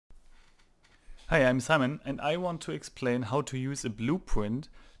Hi, I'm Simon and I want to explain how to use a blueprint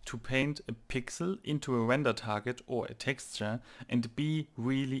to paint a pixel into a render target or a texture and be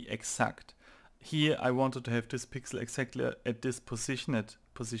really exact. Here I wanted to have this pixel exactly at this position, at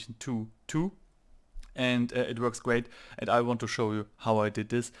position 2, 2. And it works great, and I want to show you how I did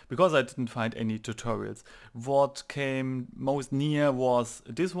this because I didn't find any tutorials. What came most near was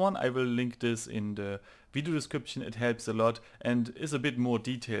this one. I will link this in the video description. It helps a lot and is a bit more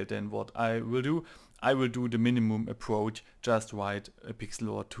detailed than what I will do. I will do the minimum approach, just write a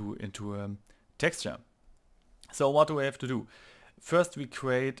pixel or two into a texture. So what do I have to do? First we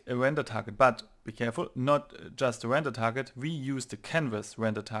create a render target, but be careful, not just a render target, we use the canvas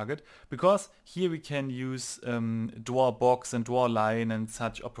render target because here we can use draw box and draw line and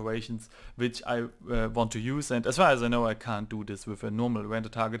such operations which I want to use, and as far as I know I can't do this with a normal render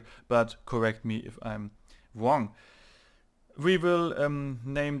target, but correct me if I'm wrong. We will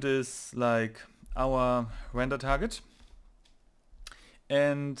name this like our render target,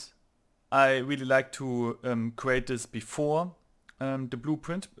 and I really like to create this before the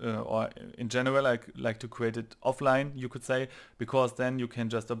blueprint, or in general I like to create it offline, you could say, because then you can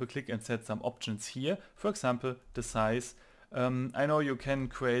just double click and set some options here. For example, the size. I know you can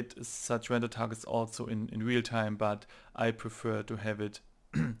create such render targets also in real time, but I prefer to have it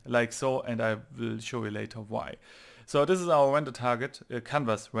like so, and I will show you later why. So this is our render target,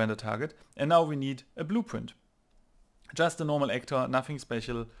 canvas render target, and now we need a blueprint. Just a normal actor, nothing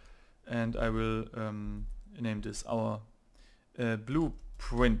special, and I will name this our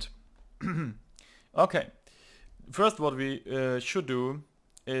blueprint. Okay, first what we should do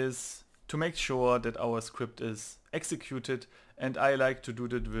is to make sure that our script is executed, and I like to do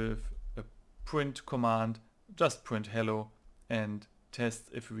that with a print command. Just print hello and test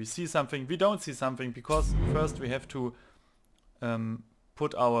if we see something. We don't see something because first we have to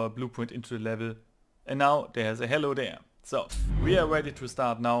put our blueprint into the level, and now there's a hello there. So we are ready to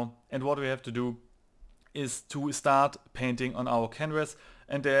start now, and what we have to do is to start painting on our canvas,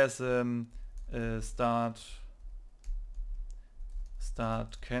 and there's start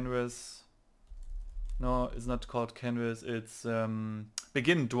canvas. No, it's not called canvas, it's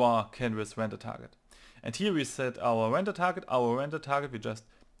begin draw canvas render target. And here we set our render target, we just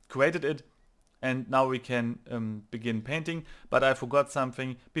created it, and now we can begin painting. But I forgot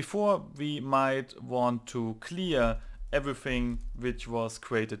something. Before, we might want to clear everything which was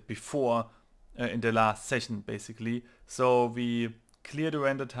created before in the last session, basically. So we clear the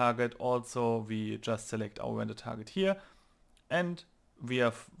render target, also we just select our render target here, and we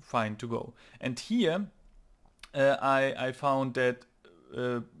are fine to go. And here I found that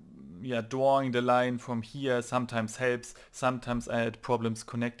drawing the line from here sometimes helps, sometimes I had problems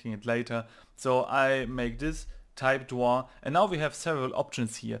connecting it later. So I make this type draw, and now we have several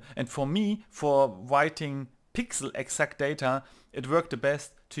options here. And for me, for writing pixel exact data, it worked the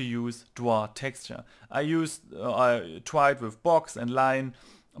best to use draw texture. I tried with box and line,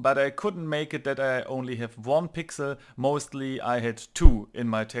 but I couldn't make it that I only have one pixel. Mostly I had two in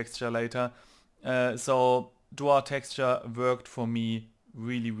my texture later. So draw texture worked for me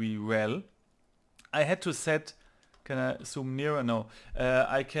really well. I had to set, can I zoom nearer? No.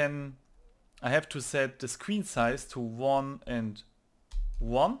 I have to set the screen size to 1 and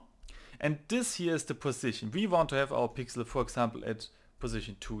 1. And this here is the position. We want to have our pixel, for example, at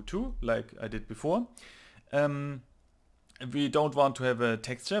position 2, 2, like I did before. We don't want to have a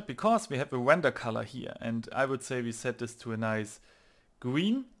texture because we have a render color here. And I would say we set this to a nice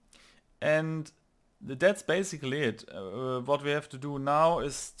green. And that's basically it. What we have to do now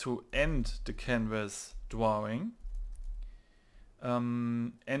is to end the canvas drawing.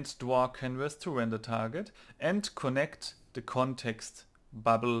 And draw canvas to render target. And connect the context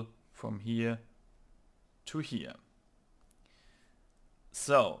bubble from here to here.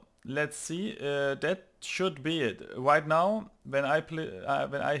 So let's see, that should be it. Right now, when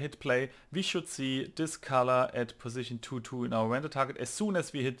I hit play, we should see this color at position 2, 2 in our render target as soon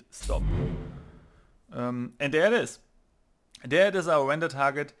as we hit stop. And there it is. There it is, our render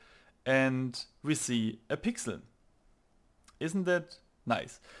target, and we see a pixel. Isn't that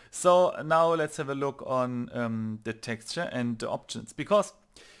nice? So now let's have a look on the texture and the options, because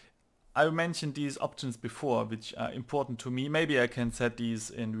I mentioned these options before, which are important to me. Maybe I can set these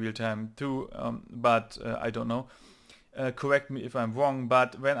in real time too, but I don't know. Correct me if I'm wrong,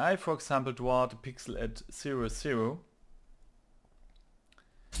 but when I, for example, draw the pixel at 0, 0,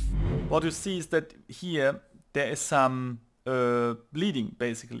 what you see is that here there is some bleeding,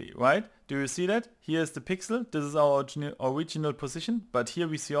 basically, right? Do you see that? Here's the pixel. This is our original position, but here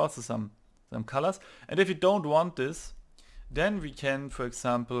we see also some colors. And if you don't want this, then we can, for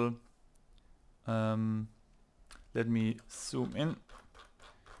example, Let me zoom in.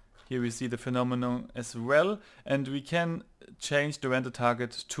 Here we see the phenomenon as well, and we can change the render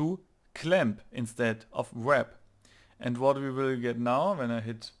target to clamp instead of wrap. And what we will get now, when I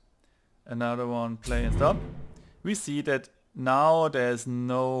hit another one, play and stop, we see that now there's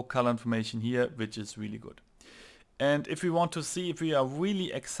no color information here, which is really good. And if we want to see if we are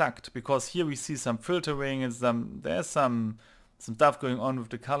really exact, because here we see some filtering and there's some stuff going on with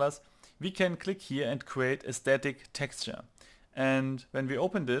the colors, we can click here and create a static texture. And when we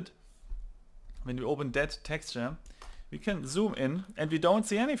open that texture, we can zoom in and we don't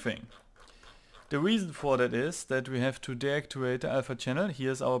see anything. The reason for that is that we have to deactivate the alpha channel.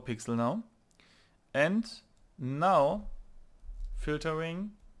 Here's our pixel now. And now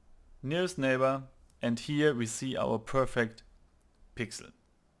filtering, nearest neighbor, and here we see our perfect pixel.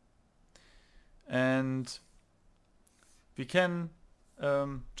 And we can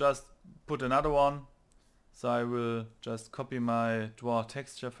just put another one. So I will just copy my draw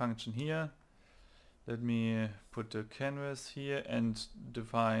texture function here. Let me put the canvas here and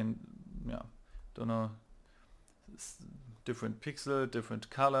define, different pixel, different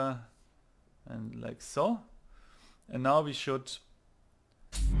color, and like so. And now we should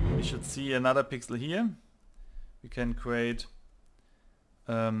see another pixel here. We can create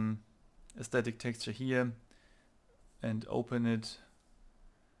a static texture here and open it,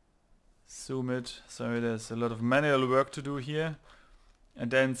 zoom it. So there's a lot of manual work to do here. And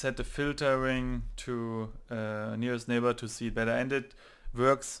then set the filtering to nearest neighbor to see it better. And it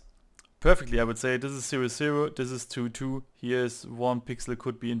works perfectly, I would say. This is 0, 0, this is 2, 2. Here's 1 pixel,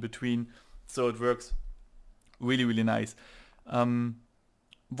 could be in between. So it works really, really nice.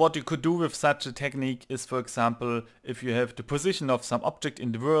 What you could do with such a technique is, for example, if you have the position of some object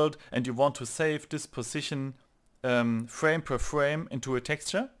in the world and you want to save this position frame per frame into a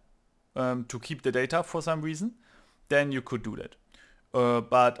texture to keep the data for some reason, then you could do that.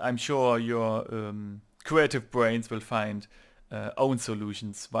 But I'm sure your creative brains will find own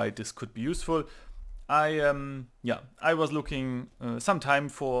solutions why this could be useful. I was looking some time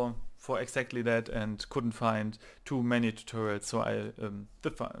for exactly that and couldn't find too many tutorials, so I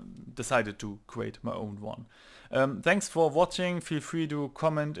decided to create my own one. Thanks for watching. Feel free to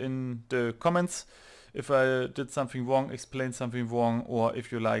comment in the comments if I did something wrong, explain something wrong, or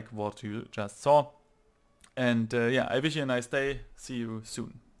if you like what you just saw. And I wish you a nice day. See you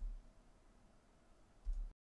soon.